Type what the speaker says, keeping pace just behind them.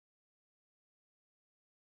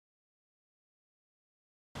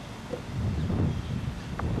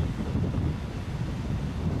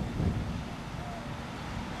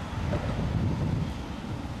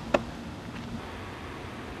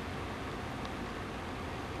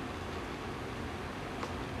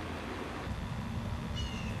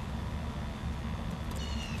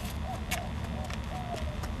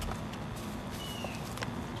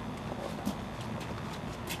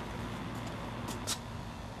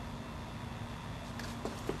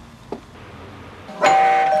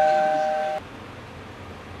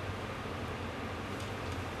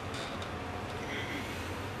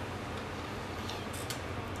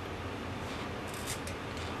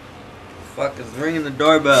it's ringing the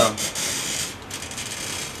doorbell.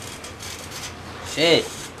 Shit.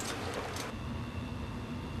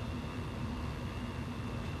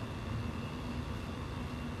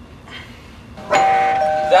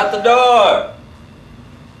 He's out the door! Oh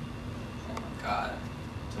my god.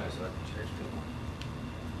 Somebody's fucking church people.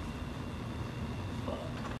 Fuck.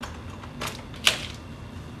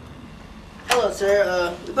 Hello,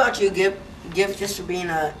 sir. We brought you a gift just for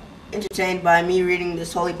being entertained by me reading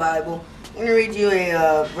this Holy Bible. I'm gonna read you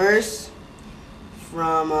a verse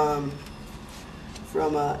from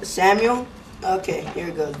Samuel. Okay, here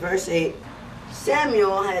it goes. Verse 8.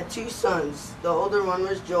 Samuel had 2 sons. The older one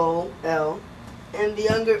was Joel, and the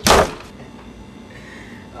younger.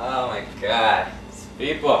 Oh my god.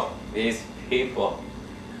 These people.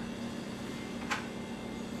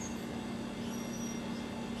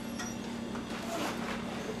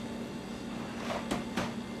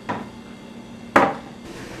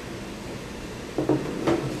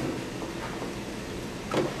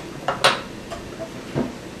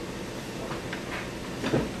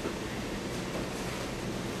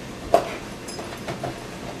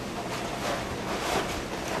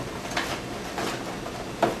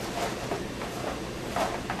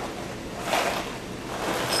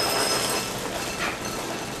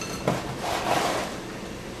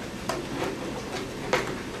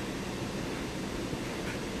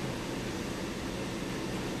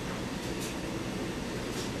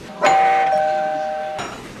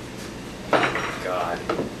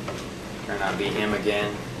 Better not be him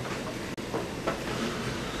again.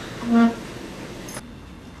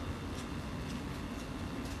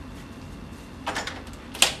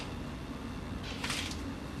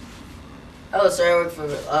 Hello, sir. I work for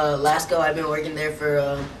Lasco. I've been working there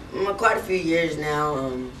for quite a few years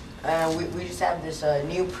now. We just have this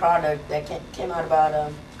new product that came out about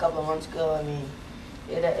a couple of months ago. I mean,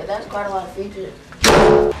 it has quite a lot of features.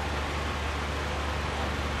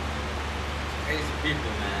 Crazy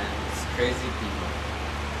people, man. It's crazy people.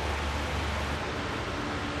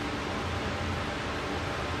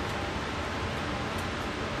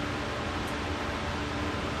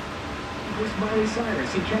 This Miley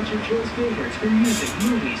Cyrus and catch your choice favorites for music,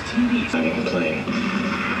 movies, TV. I can complain.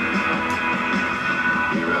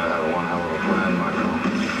 You really have one hell of a plan, Michael.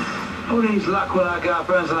 Who needs luck when I got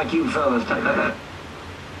friends like you fellas?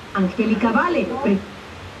 Angelica Vale.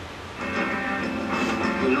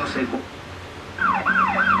 No sé.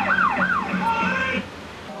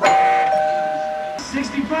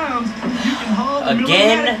 60 pounds, you can haul the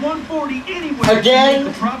Again? 140 anywhere. Again?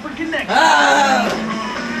 The proper connection. Ah!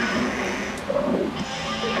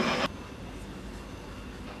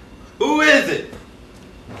 Who is it?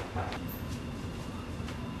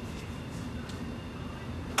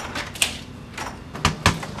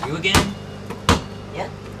 You again? Yeah.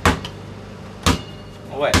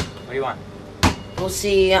 Oh, what? What do you want? Well,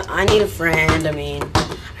 see, I need a friend. I mean,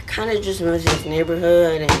 I kind of just moved to this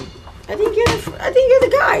neighborhood, and I think you're the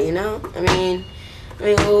guy. You know? I mean,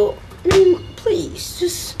 please,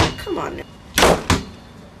 just come on now.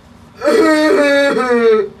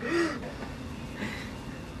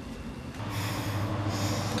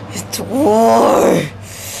 It's war.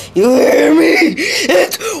 You hear me?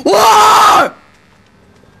 It's war.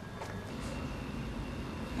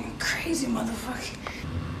 You crazy motherfucker.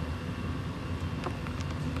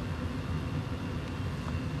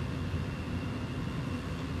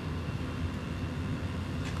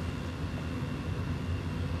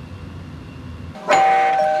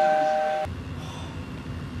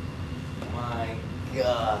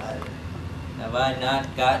 God, have I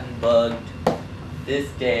not gotten bugged this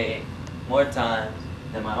day more times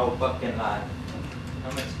than my whole fucking life?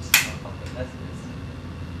 How much is this motherfucker? That's this.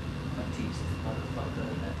 I'm gonna teach this motherfucker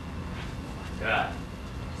that. Oh my god.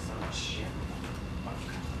 So much shit.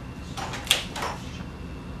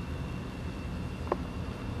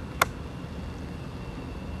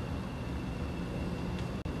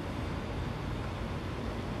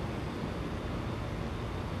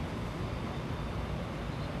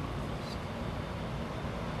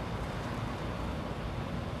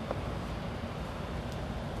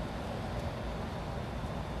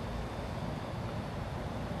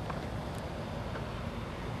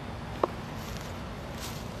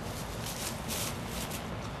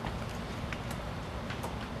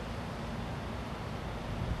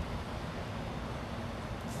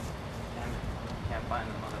 Can't find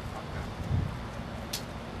the motherfucker.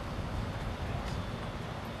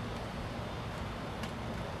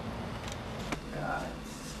 God,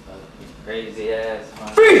 this fucking crazy ass.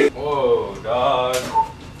 Whoa, dog.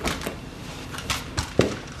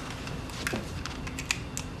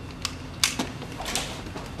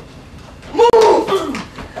 Move!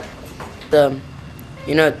 You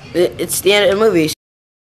know, it's the end of the movie.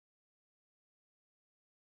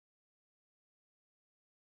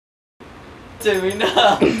 Trevino.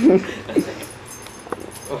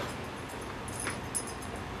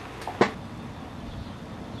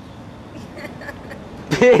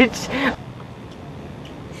 Bitch.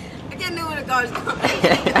 I can't know where the car's going.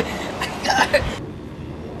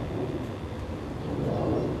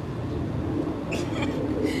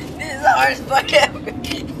 This is the hardest part ever.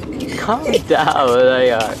 Calm down,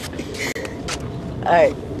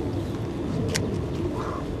 Alright.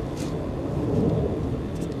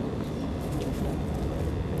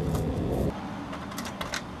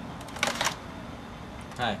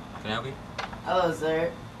 Hi, can I help you? Hello,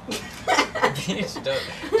 sir. Bitch, don't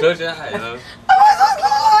close your eyes, though.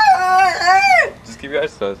 Just keep your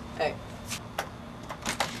eyes closed. Hey.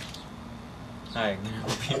 Hi, can I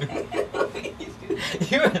help you?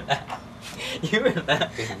 You were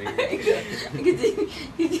laughing, nigga. Continue.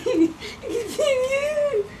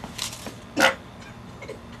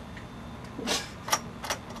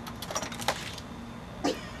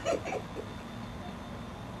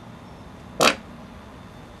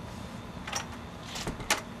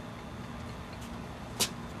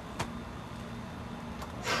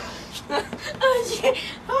 Oh shit!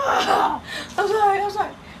 Oh, I'm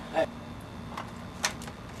sorry.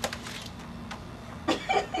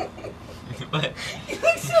 What? You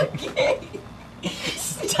look so gay.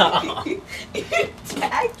 Stop. You're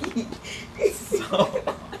tacky. So.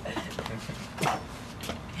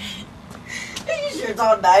 Are you sure it's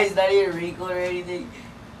all nice, not even wrinkled or anything?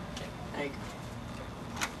 Like.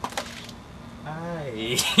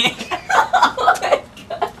 Hi. Oh my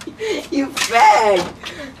god! You fag!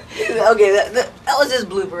 Okay, that was his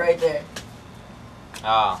blooper right there.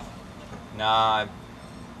 Oh. Nah, I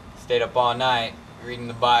stayed up all night reading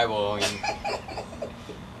the Bible. Would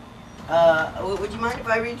you mind if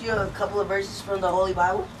I read you a couple of verses from the Holy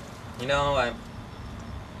Bible? You know,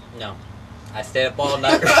 No. I stayed up all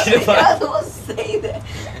night reading the I Bible. will say that.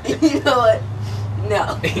 You know what?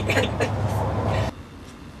 No.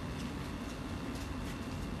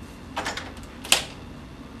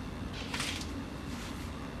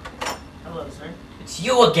 Hello, sir. It's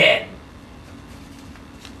you again.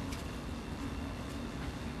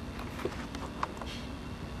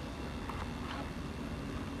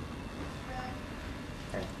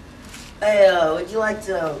 Hey, would you like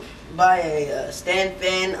to buy a stand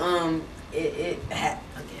fan? Okay,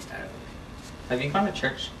 start over. Have you gone to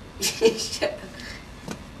church? Shut up.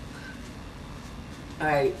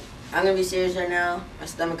 Alright, I'm gonna be serious right now. My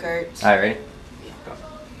stomach hurts. Alright, ready? Yeah.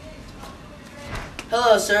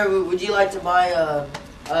 Hello, sir. Would you like to buy a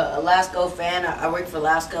Lasco fan? I work for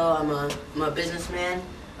Lasco. I'm a businessman.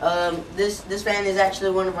 This fan is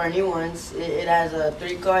actually one of our new ones. It has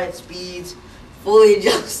 3 quiet speeds, fully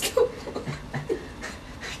adjustable.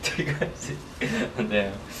 3 guys.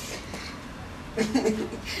 Damn.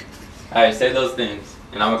 Alright, say those things,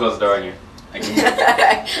 and I'm gonna close the door on you.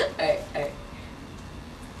 Alright.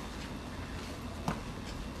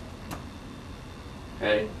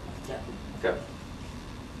 Ready? Yeah. Go.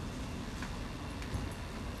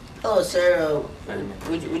 Hello, sir.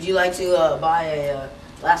 Would you like to buy a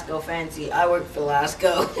Lasco fancy? I work for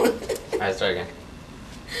Lasco. Alright, start again.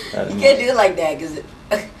 You can't do it like that, cause.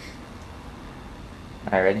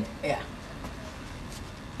 Alright, ready? Yeah.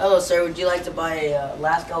 Hello, sir. Would you like to buy a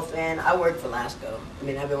Lasco fan? I work for Lasco. I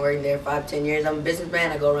mean, I've been working there 5-10 years. I'm a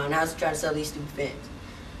businessman. I go around houses trying to sell these stupid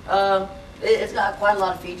fans. It's got quite a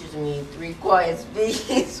lot of features. I mean, 3 quiet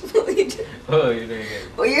speeds. Oh, you're doing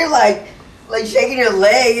good. Well, you're like shaking your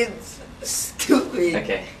leg. It's stupid.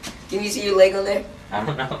 Okay. Can you see your leg on there? I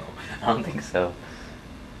don't know. I don't think so.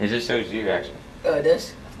 It just shows you, actually. Oh, it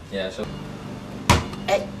does? Yeah, so.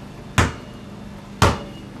 Hey.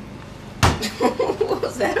 What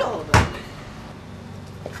was that all about?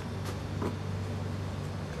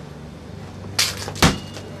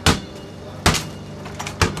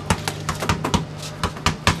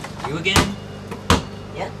 You again?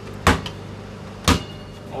 Yeah.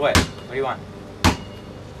 What? What do you want?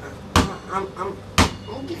 I'm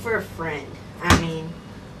looking for a friend. I mean,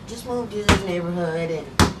 just moved to this neighborhood and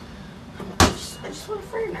I just want a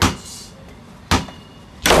friend.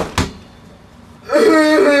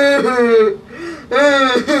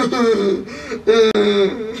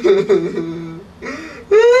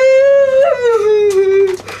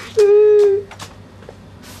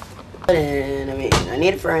 And I mean, I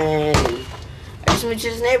need a friend. And I just moved to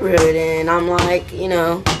this neighborhood, and I'm like, you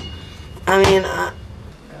know, I mean, God,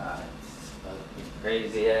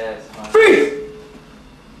 crazy ass. Freeze!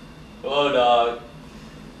 Whoa, dog.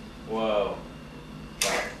 Whoa.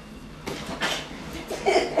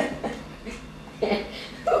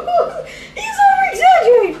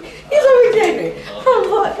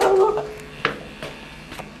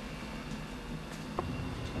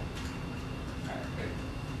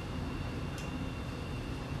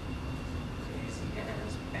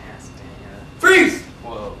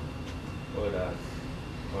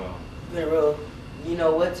 been real, you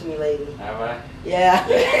know what to me lately. Have I? Yeah.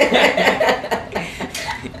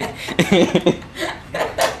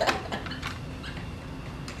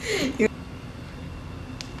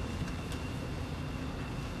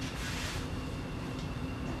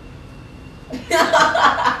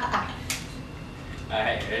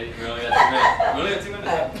 Alright, ready? Roll your